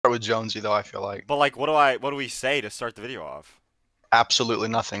start with Jonesy though. I feel like But like, what do we say to start the video off? absolutely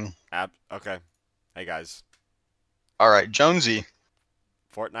nothing. Okay. Hey guys, All right, Jonesy.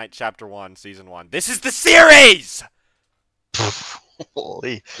 Fortnite Chapter 1, Season 1. This is the series!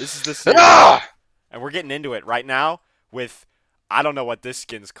 Holy. This is the series. Ah! And we're getting into it right now with, I don't know what this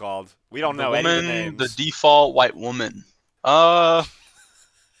skin's called. We don't The know any of the woman, the names. default white woman. Uh,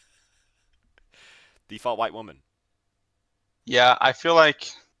 Default white woman. yeah, I feel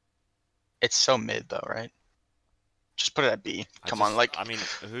like it's so mid though, right? Just put it at B. Come on, like I mean,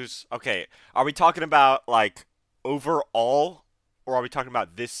 okay, are we talking about, like, overall, or are we talking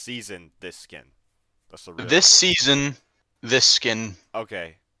about this season, this skin? That's the real. this season, this skin.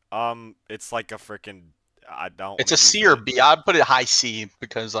 Okay. It's like a freaking, I don't It's want a to use C or it. B. I'd put it high C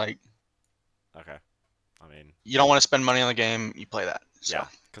because like Okay. I mean, you don't want to spend money on the game, you play that. So yeah,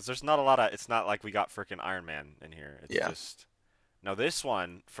 because there's not a lot of. It's not like we got freaking Iron Man in here. It's yeah. just. No, this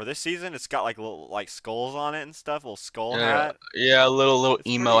one for this season, it's got like little like skulls on it and stuff. Little skull Yeah, hat. yeah, a little It's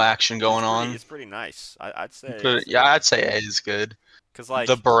emo pretty. action going on. It's pretty nice. I'd say But it's yeah, I'd say A is good. because The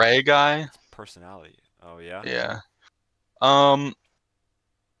like beret guy, it's personality. Oh yeah. yeah. I'm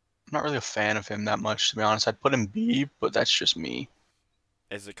not really a fan of him that much to be honest. I'd put him B, but that's just me.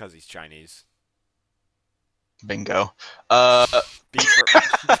 Is it because he's Chinese? Bingo. B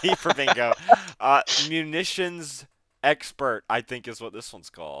for B for bingo. Munitions expert, I think is what this one's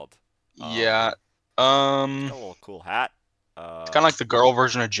called. Yeah. Got a little cool hat. It's kind of like the girl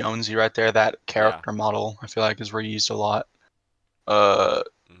version of Jonesy right there. That Yeah. character model, I feel like, is reused a lot. Uh,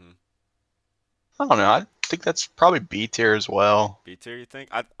 Mhm. I don't know. I think that's probably B tier as well. B tier, you think?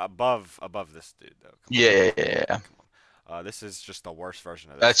 Above this dude though. Come Yeah, on. yeah, yeah, yeah. Come on. This is just the worst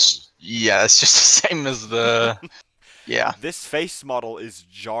version of this That's yeah. It's just the same as the one. yeah. This face model is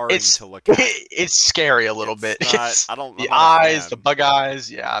jarring It's to look at. it's scary a little bit. It's not. It's I don't. I'm the not a eyes, the fan. bug eyes.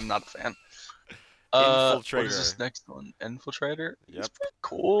 Yeah, I'm not a fan. What is Infiltrator. this next one? Infiltrator. He's Yep. pretty It's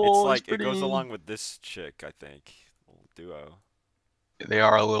cool. He's like it goes pretty. along with this chick, I think. Little duo. They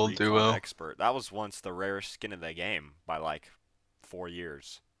are a little Recon duo. expert. That was once the rarest skin in the game by like 4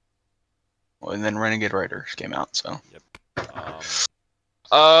 years. Well, and then Renegade Riders came out, so. Yep.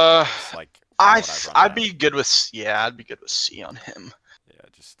 Uh, It's like what I run I'd at. be good with yeah, I'd be good with C on him. Yeah,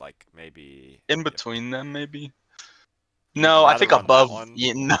 just like maybe In yep. between them, maybe. You'd No, I rather think run that above. one?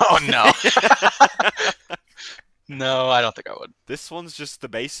 Yeah, no, no, no. I don't think I would. This one's just the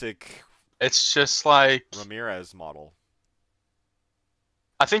basic It's just like Ramirez model.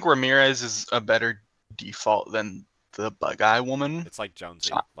 I think Ramirez is a better default than the Bug Eye woman. It's like Jonesy,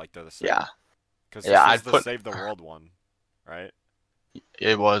 So, like they're the same. yeah, Because yeah. this I'd is the put Save the World one, right?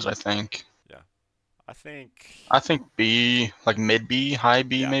 it was. I think. I think. I think B, like mid B, high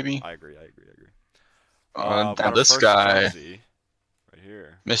B, Yeah, maybe. I agree. Now But our this first guy, Jonesy, right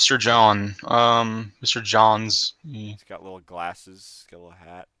here. Mr. John, Mr. Johns. He's got little glasses, got a little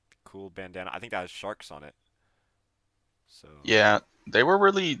hat, cool bandana. I think that has sharks on it. So. Yeah, they were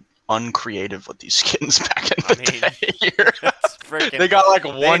really uncreative with these skins back in I the mean, day. it's freaking. They got like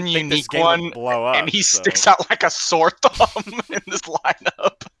They one didn't think this unique game would one, blow up, and he so. sticks out like a sore thumb in this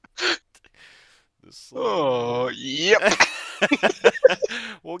lineup. This Oh, yep.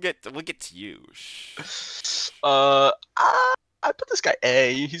 we'll get to you. Shh. I put this guy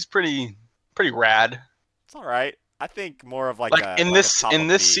A. He's pretty rad. It's all right. I think more of like Like a in like this a top in of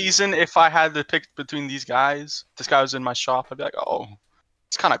this B. season, if I had to pick between these guys, this guy was in my shop. I'd be like, oh,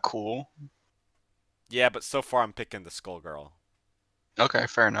 it's kind of cool. Yeah, but so far I'm picking the Skullgirl. Okay,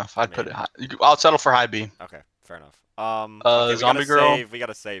 fair enough. I'd put mean- it high. I'll settle for high B. Okay, fair enough. Okay, Zombie Girl. We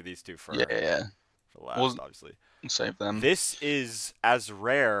gotta save these two for Yeah, for last, Well, obviously. save them. This is as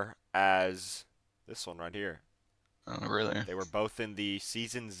rare as this one right here. Oh, really? They were both in the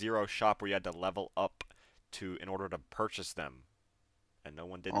Season 0 shop where you had to level up in order to purchase them, and no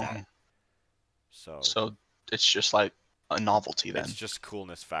one did that. So it's just like a novelty then. It's just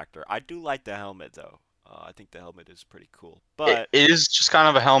coolness factor. I do like the helmet though. I think the helmet is pretty cool. But It is just kind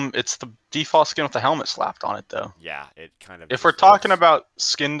of a helmet. It's the default skin with the helmet slapped on it though. yeah, it kind of. If just we're talking looks- about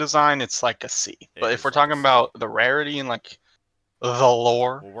skin design, it's like a C. But It if is we're like a talking C. about the rarity and like the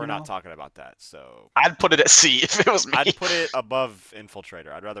lore, well, we're not talking about that. So I'd put it at C if it was me. I'd put it above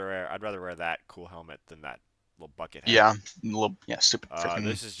Infiltrator. I'd rather wear that cool helmet than that little bucket hat. Yeah, little stupid. Freaking,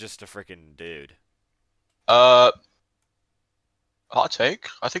 This is just a freaking dude. hot take.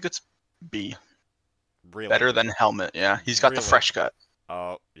 I think it's B. Really Better than helmet. Yeah, he's got the Really? fresh cut.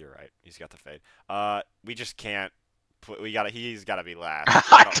 Oh, you're right. He's got the fade. We just can't. He's gotta be last.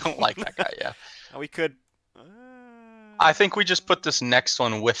 I don't like that guy. Yeah. We could. I think we just put this next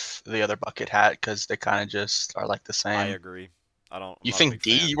one with the other bucket hat because they kind of just are like the I same. agree. I'm You not a think big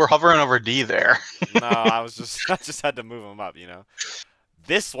D? fan. You were hovering over D there. No, I just had to move them up.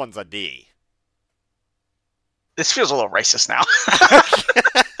 This one's a D. This feels a little racist now.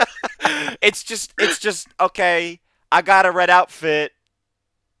 It's just okay. I got a red outfit.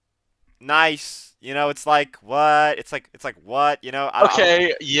 Nice. It's like what? It's like what? I don't.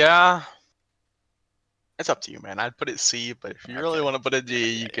 Okay, yeah. It's up to you, man. I'd put it C, but if you really Okay. want to put a Yeah, D, yeah,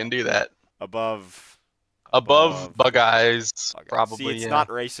 you yeah. can do that. Above, Above above. Bug Eyes, Okay. See, probably, it's yeah. not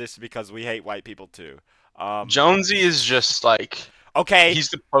racist because we hate white people too. Jonesy is just like Okay. he's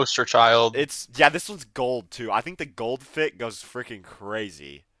the poster child. This one's gold too. I think the gold fit goes freaking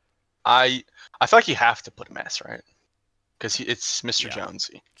crazy. I feel like you have to put him S, right? Because it's Mr. Yeah.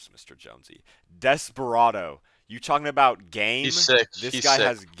 Jonesy. It's Mr. Jonesy. Desperado. You talking about game? He's sick. This He's guy sick.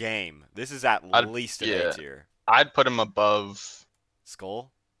 has game. This is at I'd, least an A yeah, tier. I'd put him above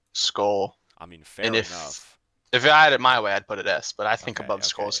Skull? Skull. I mean, fair And enough. if I had it my way, I'd put it S. But I think Okay, above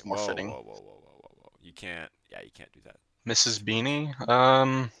Skull okay. is more Whoa, fitting. whoa, whoa, whoa, whoa, whoa, whoa. You can't do that. Mrs. Beanie.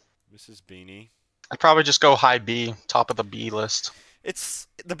 Mrs. Beanie. I'd probably just go high B, top of the B list.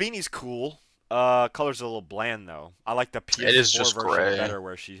 The beanie's cool. Color's a little bland though. I like the It is PS4 just version gray. better,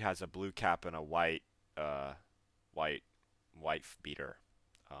 where she has a blue cap and a white, white beater.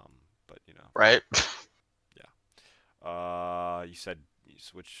 But Right? you said you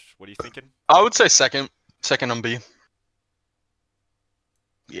switch. What are you thinking? I would say second on B.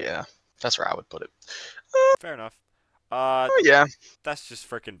 Yeah, that's where I would put it. Fair enough. Oh yeah, That's just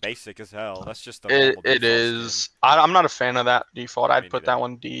freaking basic as hell. That's just the it normal default is. skin. I'm not a fan of that default. Me I'd put neither. that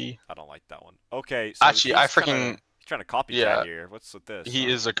one D. I don't like that one. Okay, so Actually, I he's freaking trying to copycat yeah. here. What's with this? He huh?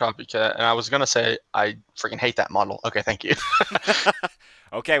 is a copycat, and I was gonna say I freaking hate that model. Okay, thank you.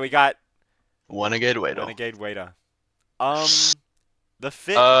 Okay, we got Renegade Wado. Renegade Wada. The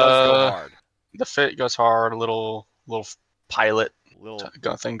fit does go hard. The fit goes hard. A little pilot Little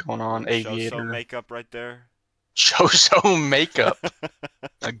thing going on. show so Aviator. makeup right there. Show makeup.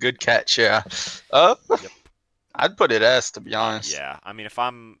 A good catch, yeah. Yep. I'd put it S, to be honest. Yeah, I mean,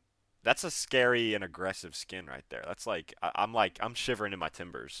 that's a scary and aggressive skin right there. That's like I'm shivering in my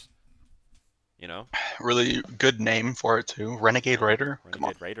timbers. Really good name for it too. Renegade Raider. Come on.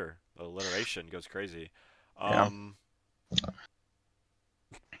 Renegade Raider. The alliteration goes crazy. Yeah.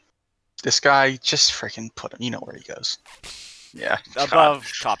 This guy just freaking put him. You know where he goes. Yeah. Above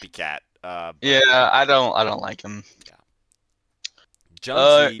copycat. Yeah, I don't like him.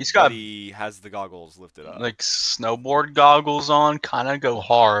 Jonesy, he's got he has the goggles lifted up. like snowboard goggles on, kind of go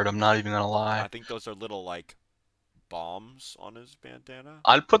hard. I'm not even gonna lie. I think those are little like bombs on his bandana.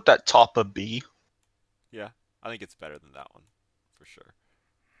 I'd put that top of B. Yeah, I think it's better than that one, for sure.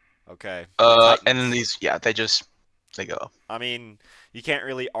 Okay. And then these, yeah, they go up. I mean, you can't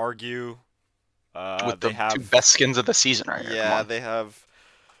really argue. With they the have two best skins of the season right here. Yeah, they have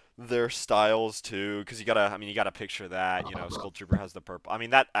their styles too, because you gotta picture that. Skull Trooper has the purple. I mean,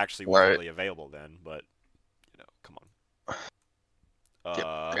 that actually wasn't really available then, but come on.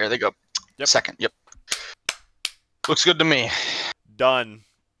 Yep, there they go. Yep. Second. Yep. Looks good to me. Done.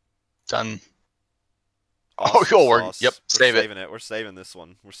 Oh, Awesome you'll sauce. Yep. We're saving it. We're saving this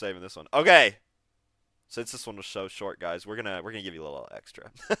one. Okay. Since this one was so short, guys, we're gonna give you a little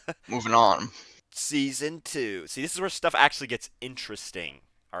extra. Moving on. Season 2. See, this is where stuff actually gets interesting.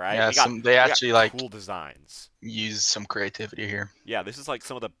 All right. Yeah, they actually like cool designs. Use some creativity here. Yeah, this is like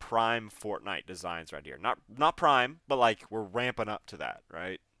some of the prime Fortnite designs right here. Not prime, but like we're ramping up to that,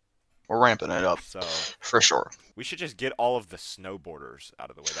 right? We're ramping it up. So for sure. We should just get all of the snowboarders out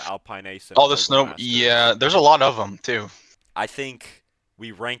of the way. The Alpine Ace and all the snow. Yeah, there's a lot of them too. I think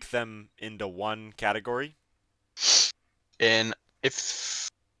we rank them into one category. And if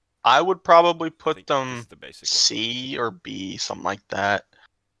I would probably put them the C or B, something like that.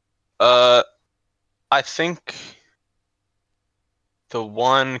 I think the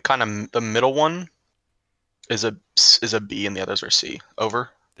one the middle one is a B and the others are C. Over.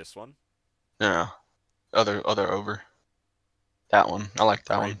 This one? No. Other over. That one. I like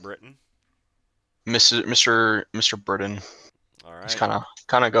that one. Britain. Mr. Britain. All right. It's kind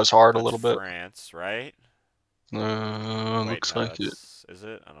of goes hard a little bit. France, right? Wait, looks like it. Is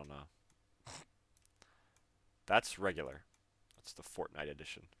it? I don't know. That's regular. That's the Fortnite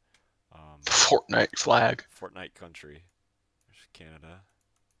edition. The Fortnite flag. Fortnite country. There's Canada.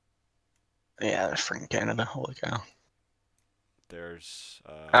 Yeah, there's freaking Canada. Holy cow. There's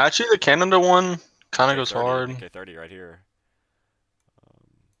actually the Canada one kind of goes hard. AK-30 right here.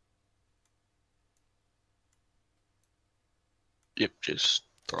 Yep, just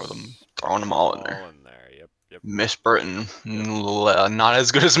throwing them all in there. All in there. Yep. Yep. Miss Britain, not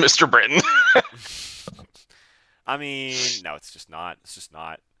as good as Mr. Britain. I mean, no, it's just not. It's just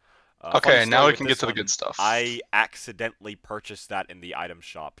not. Funny Okay, now story we with can get this to the good one. stuff. I accidentally purchased that in the item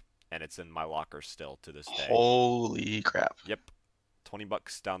shop, and it's in my locker still to this day. Holy crap. Yep,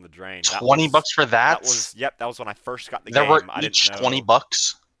 $20 down the drain. 20 bucks for that? Yep, that was when I first got the They were game. I didn't each 20 know.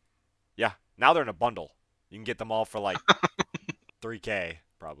 bucks? Yeah, now they're in a bundle. You can get them all for like 3K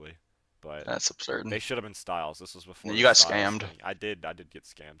probably, but That's absurd. they should have been styles. This was before You the got styles scammed. thing. I did get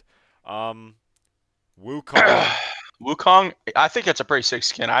scammed. Wukong Wukong, I think it's a pretty sick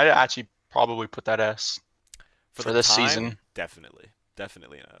skin. I'd actually probably put that S for the for this time, season. definitely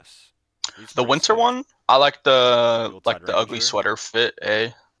an S. He's The pretty winter sick. one, I like the Yuletide ugly Ranger. sweater fit.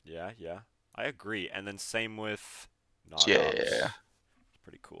 Yeah, I agree. And then same with Yeah. Nodox.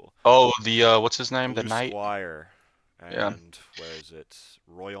 Pretty cool. Oh, the what's his name? The Blue knight. Squire. Yeah. And where is it?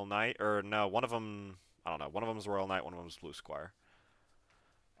 Royal Knight? Or no, one of them. I don't know. One of them is Royal Knight. One of them is Blue Squire.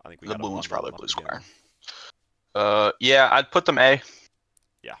 I think we The got to blue one's bundle probably them up blue again. square. Yeah, I'd put them A.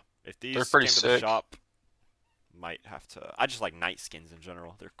 Yeah, if They're these pretty came to the sick. shop, might have to. I just like night skins in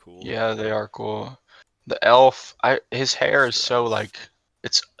general. They're cool. Yeah, they are cool. The elf, his hair is Mr. so Elf. like,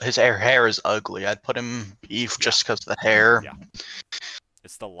 his hair is ugly. I'd put him beef Yeah. just because of the hair. Yeah.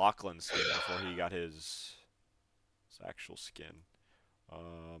 It's the Lachlan skin before he got his actual skin.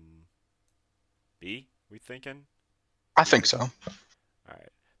 B? We thinking? I think so. All right.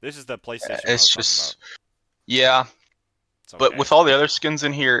 This is the PlayStation I was It's talking just, about. yeah. It's But okay. with all the other skins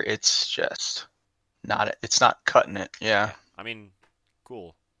in here, it's just not. It's not cutting it. Yeah. I mean,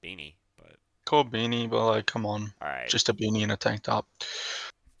 cool beanie, but Cool beanie, but like, come on. all right. Just a beanie and a tank top.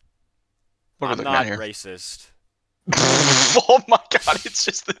 What are we I'm looking at not here? racist. Oh my god, it's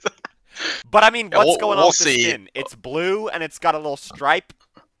just. But I mean, Yeah, what's going on we'll with the see. skin? It's blue and it's got a little stripe.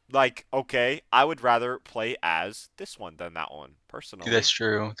 Like, okay, I would rather play as this one than that one, personally. That's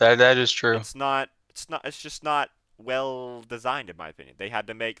true. That is true. It's just not well designed in my opinion.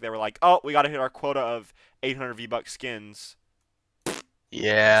 They were like, "Oh, we got to hit our quota of 800 V-Bucks skins."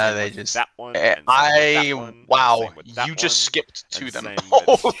 Yeah, Same they with just. that one, and same with that one, Wow, and same with that you just one, skipped and to them. same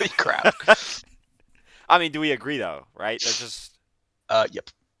with... Holy crap. I mean, do we agree though, right? They're just Yep.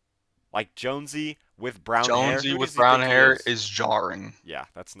 like Jonesy with brown hair. Jonesy Who with does he brown think he hair is? is jarring. Yeah,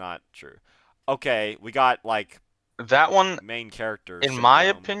 that's not true. Okay, we got like That one, main character in my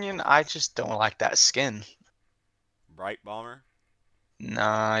syndrome. opinion, I just don't like that skin. Bright Bomber.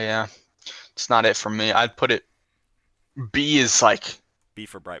 Nah, yeah. It's not it for me. I'd put it. B is like. B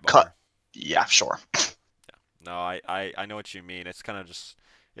for Bright Bomber. Cut. Yeah, sure. No, I know what you mean. It's kind of just,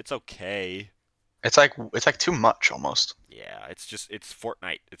 it's okay. It's like too much almost. Yeah, it's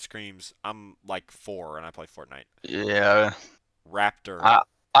Fortnite. It screams, I'm like 4 and I play Fortnite. Yeah. Raptor.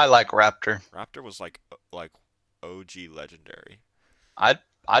 I like Raptor. Raptor was like OG legendary. I'd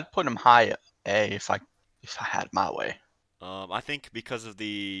put him high A if I had my way. I think because of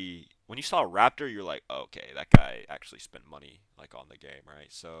when you saw Raptor, you're like, oh, okay, that guy actually spent money like on the game, right?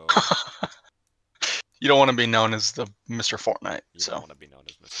 So you don't want to be known as the Mr. Fortnite. you don't want to be known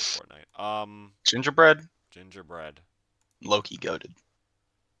as Mr. Fortnite. Gingerbread. Loki goated.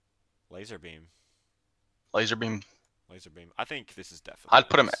 Laser beam. I think this is definitely. I'd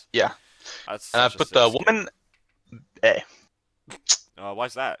put him. Yeah. And I'd put the woman A.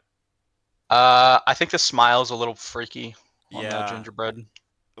 Why's that? I think the smile's a little freaky on the gingerbread.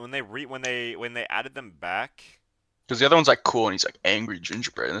 When they added them back. Because the other one's like cool and he's like angry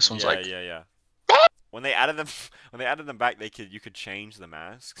gingerbread, and this one's like. Yeah. When they added them back, you could change the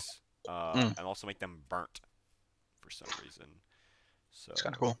masks, and also make them burnt, for some reason. So it's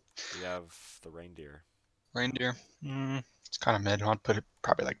kind of cool. We have the reindeer. It's kind of mid. I'd put it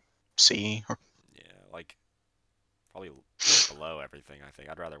probably like C or. Yeah, like probably below everything. I think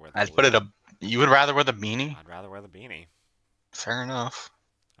I'd rather wear. I'd put it a. You would rather wear the beanie? I'd rather wear the beanie. Fair enough.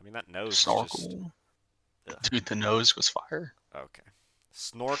 I mean, that nose Snorkel. Is just... Dude, the nose was fire. Okay.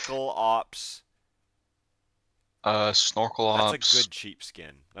 Snorkel Ops. Snorkel Ops. That's a good cheap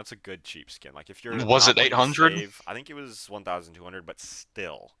skin. Like if you're. Was it 800? I think it was 1,200, but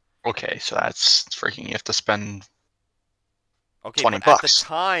still. Okay, so that's freaking. You have to spend. Okay, 20 but bucks.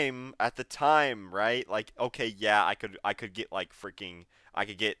 At the time, right? Like, okay, yeah, I could get like freaking. I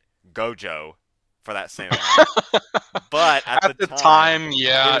could get Gojo for that same amount. But at the time,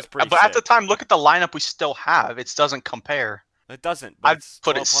 yeah. But sick. at the time, look at the lineup we still have. It doesn't compare. It doesn't. But I'd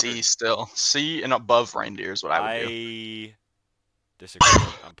put it C still. C and above reindeer is what I would do. I disagree.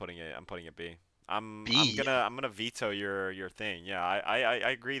 I'm putting it B. I'm gonna veto your thing. Yeah, I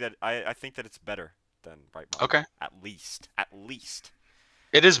agree that I think that it's better than Bright Bomber. Okay. At least.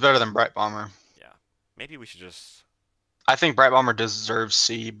 It is better than Bright Bomber. Yeah. Maybe we should just. I think Bright Bomber deserves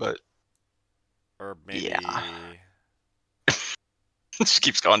C, but Or Yeah. maybe. Just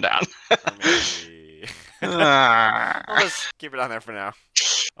keeps going down. Or maybe. I'll Ah. just keep it on there for now.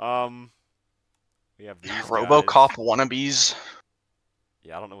 Um, we have these RoboCop guys. wannabes.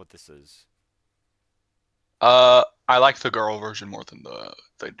 Yeah, I don't know what this is. I like the girl version more than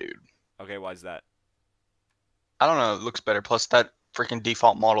the dude. Okay, why is that? I don't know. It looks better. Plus, that freaking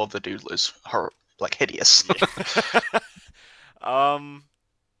default model of the dude is like hideous. Yeah. um,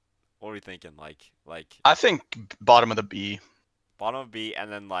 what are we thinking? Like I think bottom of the B. bottom of B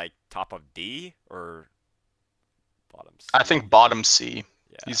and then like top of D or bottom I C? think bottom C.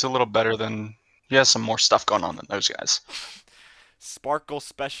 Yeah. He's a little better than. He has some more stuff going on than those guys. Sparkle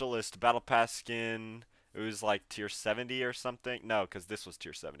Specialist Battle Pass skin. It was like tier 70 or something. No, because this was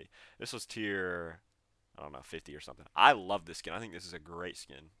tier 70. This was tier, I don't know, 50 or something. I love this skin. I think this is a great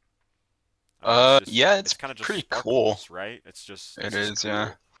skin. I mean, Yeah, it's it's kind of just pretty cool. sparkles, right? It's It just is, yeah.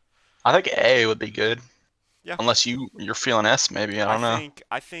 cool. I think A would be good. Yeah. Unless you're feeling S, maybe. I don't know.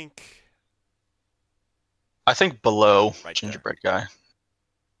 I think I think below right there. gingerbread guy.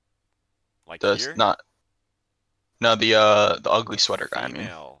 Like Does here? not. No, the ugly The sweater guy. I mean,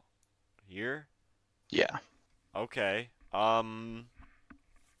 female. Here? yeah. Okay.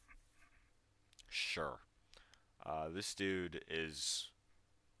 Sure. This dude is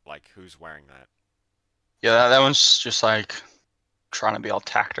like, who's wearing that? Yeah, that one's just like trying to be all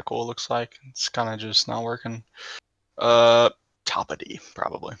tactical. It looks like it's kind of just not working. Uh, top of D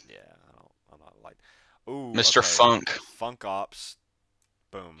probably. Yeah, I'm not like. Ooh, Mr. okay. Funk, Funk Ops.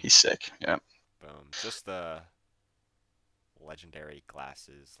 Boom. he's sick. Yeah. Boom. Just the legendary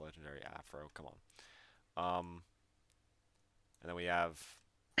glasses, legendary afro. Come on. And then we have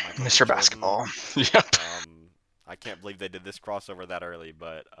Michael B. Mr. Jordan. Basketball. Yep. I can't believe they did this crossover that early,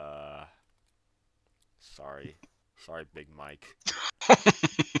 but sorry, Big Mike.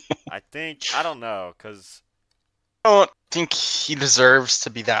 I don't know, cause I don't think he deserves to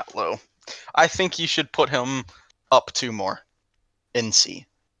be that low. I think you should put him up two more in C.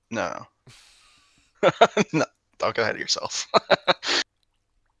 No. No. Don't get ahead of yourself.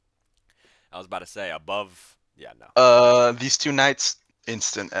 I was about to say above. Yeah, no. These two knights,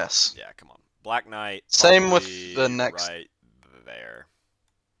 instant S. Yeah, come on. Black Knight, Same with the probably next. right there.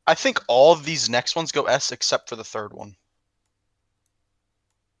 I think all of these next ones go S except for the third one.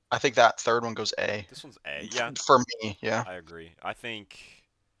 I think that third one goes A. This one's A. Yeah, For me, yeah. I agree. I think,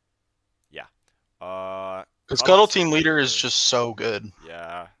 yeah. Because Cuddle Cuddle Team Leader is Leader. just so good.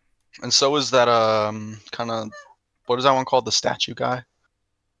 Yeah. And so is that kind of what is that one called? The statue guy?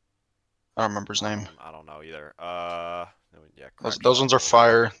 I don't remember his name. I don't know either. Yeah, Those ones are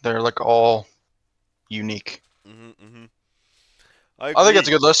fire. They're like all unique. Mhm. I think it's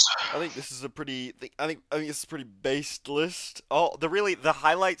a good list. I think this is a pretty. I think this is a pretty based list. Oh, the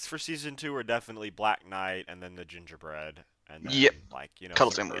highlights for season 2 are definitely Black Knight and then the gingerbread and then Yep. like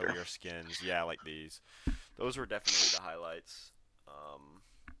Cuddle some Team Leader. earlier skins. Yeah, like these. Those were definitely the highlights.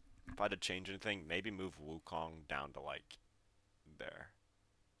 If I had to change anything, maybe move Wukong down to like there.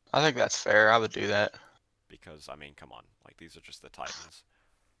 I think that's fair. I would do that. Because I mean, come on, like these are just the Titans.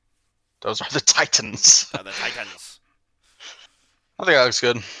 Those are the Titans. They're the Titans. I think that looks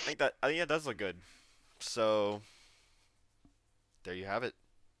good. I think it does look good. So there you have it.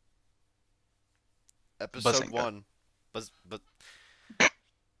 Episode Bazinga. 1.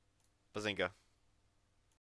 Bazinga.